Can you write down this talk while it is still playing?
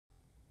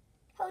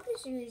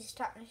this is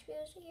Top Notch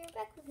Videos here,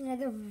 back with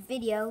another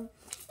video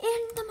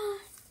in the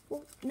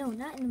well, no,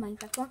 not in the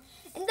Minecraft one,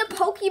 in the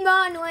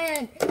Pokemon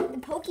land, the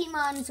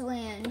Pokemon's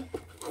land.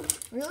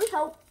 Really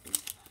hope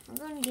I'm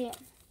gonna get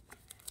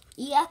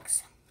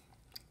EX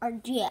or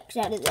GX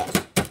out of this.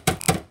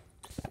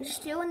 We're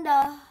still in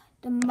the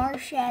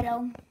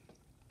Marshadow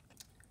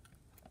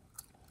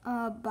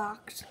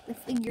box, the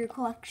figure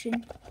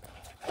collection.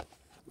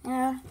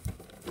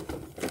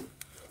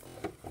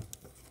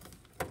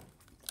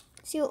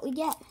 See what we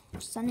get.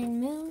 Sun and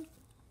Moon,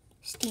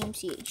 Steam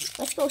Siege.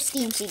 Let's go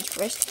Steam Siege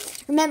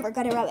first. Remember,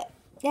 gotta rub it.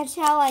 That's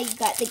how I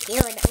got the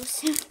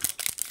Gyarados.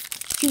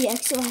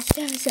 GX last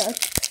episode.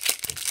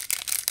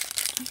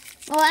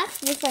 Well,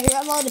 actually, if I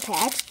rub all the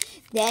packs,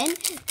 then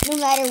no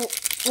matter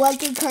what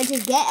good cards I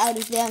get out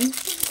of them,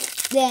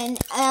 then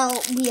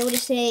I'll be able to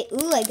say,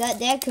 ooh, I got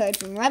that card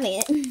from rubbing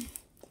it.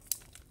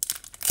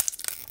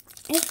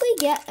 If we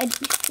get an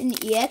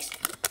EX,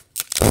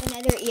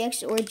 another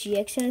EX or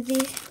GX out of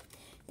these,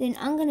 then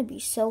I'm going to be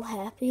so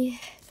happy.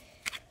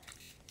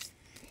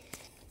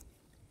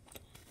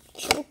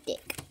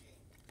 Chotic,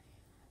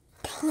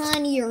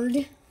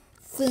 Poniard,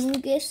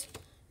 Fungus,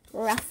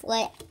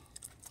 Rufflet,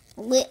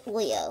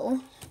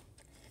 Litleo,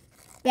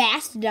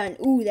 Bastodon,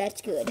 ooh,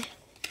 that's good.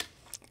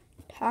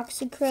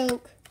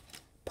 Toxicroak,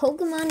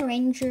 Pokemon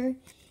Ranger,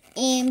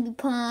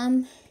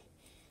 Ambipom,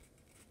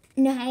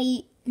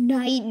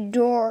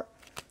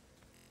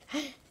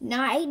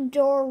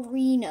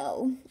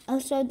 Nidorino.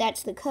 Also,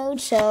 that's the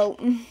code, so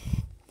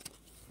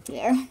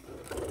there.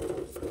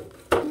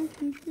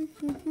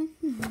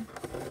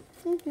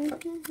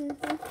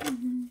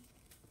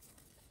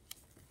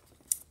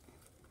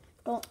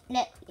 Don't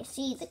let you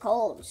see the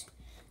codes.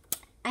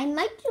 I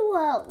might do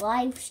a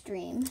live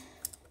stream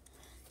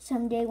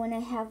someday when I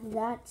have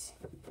lots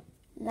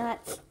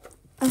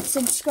of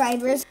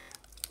subscribers,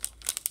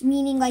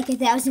 meaning like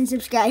 1,000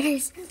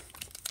 subscribers.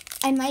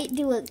 I might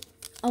do a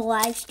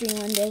live stream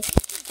one day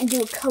and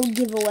do a code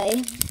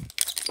giveaway.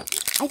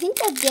 I think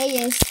that day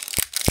is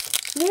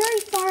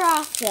very far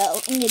off though,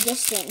 in the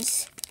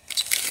distance.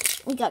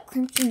 We got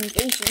Crimson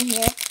Invasion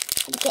here.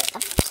 Get the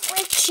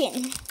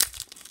friction.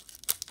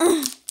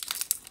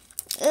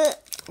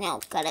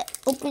 Now gotta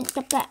open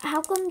up that.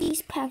 How come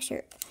these packs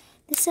are,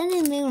 the Sun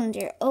and Moons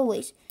are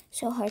always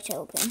so hard to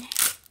open?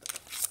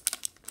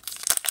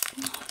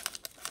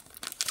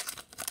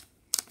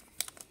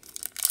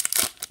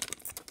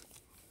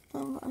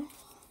 Okay.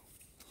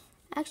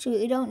 Actually,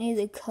 we don't need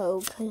the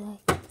code because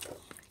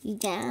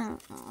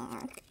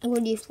I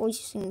would be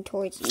forcing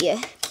towards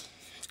you.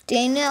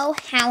 Dano,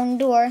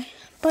 Houndour,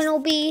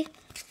 Bunnelby,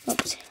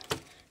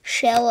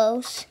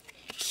 Shellos,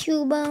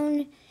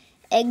 Cubone,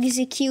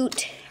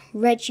 Execute,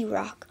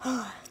 Regirock.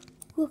 Oh,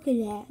 look at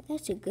that.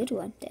 That's a good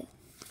one, though.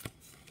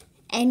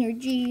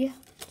 Energy,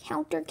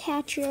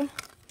 Countercatcher,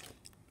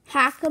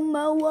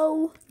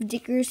 Hakamowo,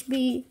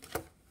 Diggersby.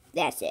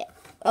 That's it.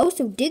 Oh,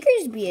 so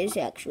Diggersby is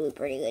actually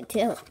pretty good,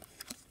 too.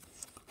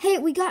 Hey,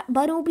 we got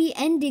Bunnelby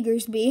and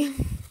Diggersby.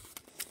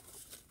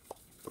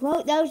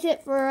 Well, that was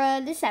it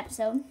for this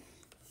episode.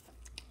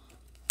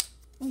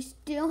 We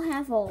still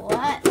have a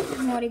lot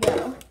more to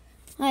go.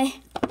 I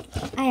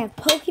have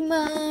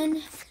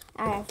Pokemon.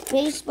 I have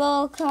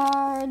baseball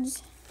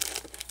cards.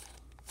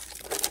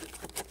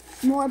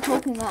 More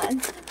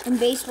Pokemon and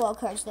baseball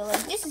cards, though.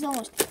 Like, this is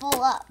almost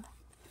full up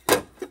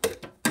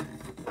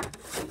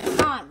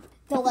on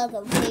the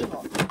Lego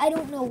table. I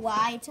don't know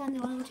why it's on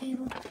the Lego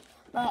table,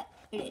 but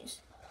it is.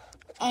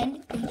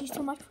 And thank you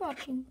so much for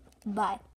watching. Bye.